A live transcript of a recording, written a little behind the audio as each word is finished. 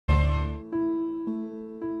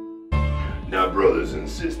Now, brothers and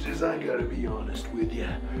sisters, I gotta be honest with you.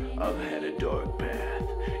 I've had a dark path.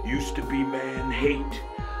 Used to be man hate,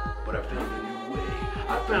 but I found a new way.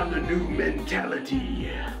 I found a new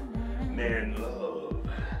mentality. Man love.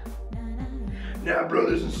 Now,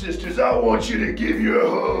 brothers and sisters, I want you to give your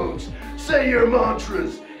hugs, say your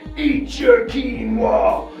mantras, eat your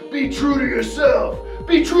quinoa, be true to yourself,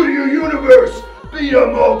 be true to your universe, be a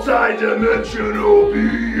multi-dimensional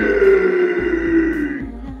being.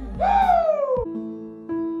 Woo!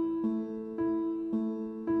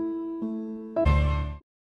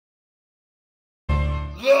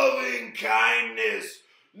 Loving kindness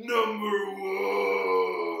 #1.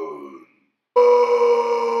 Oh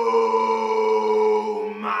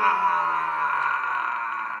my.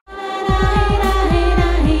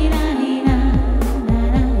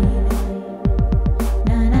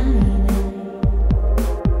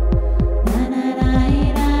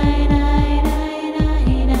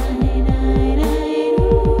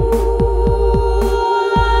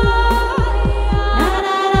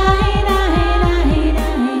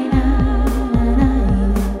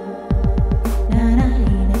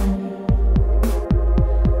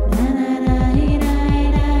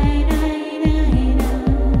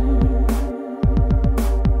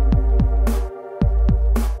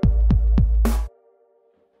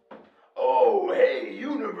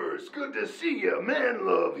 Good to see you, man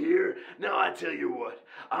love here. Now I tell you what,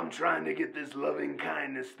 I'm trying to get this loving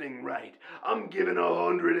kindness thing right. I'm giving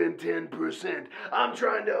 110%. I'm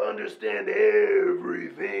trying to understand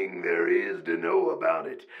everything there is to know about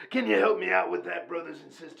it. Can you help me out with that, brothers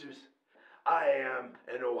and sisters? I am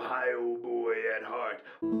an Ohio boy at heart,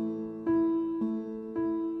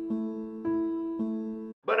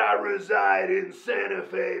 but I reside in Santa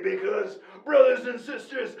Fe because, brothers and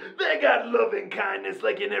sisters, they got loving kindness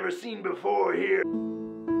like you never seen before here.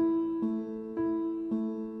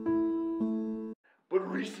 But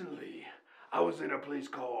recently, I was in a place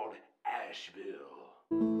called Asheville.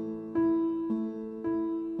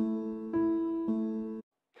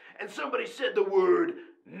 And somebody said the word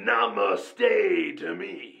Namaste to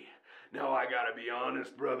me. Now I gotta be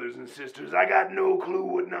honest, brothers and sisters, I got no clue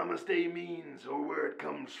what Namaste means or where it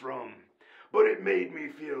comes from, but it made me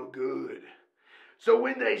feel good. So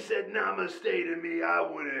when they said Namaste to me, I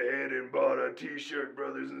went ahead and bought a t-shirt,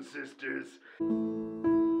 brothers and sisters.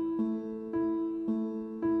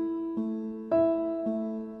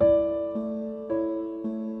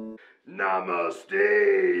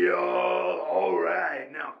 Namaste, y'all. All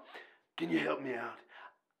right, now, can you help me out?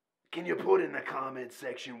 Can you put in the comment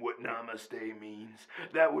section what Namaste means?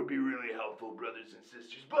 That would be really helpful, brothers and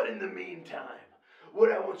sisters. But in the meantime, what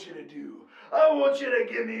I want you to do, I want you to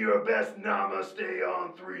give me your best Namaste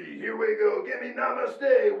on 3. Here we go. Give me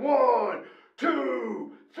Namaste. 1,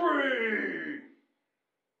 2, 3.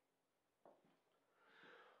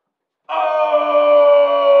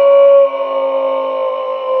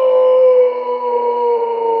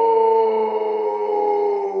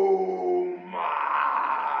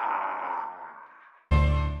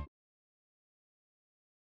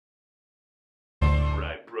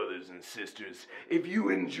 Brothers and sisters, if you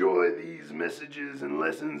enjoy these messages and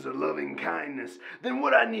lessons of loving kindness, then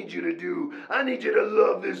what I need you to do, I need you to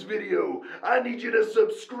love this video, I need you to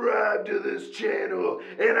subscribe to this channel,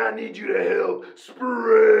 and I need you to help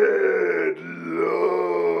spread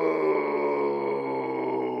love.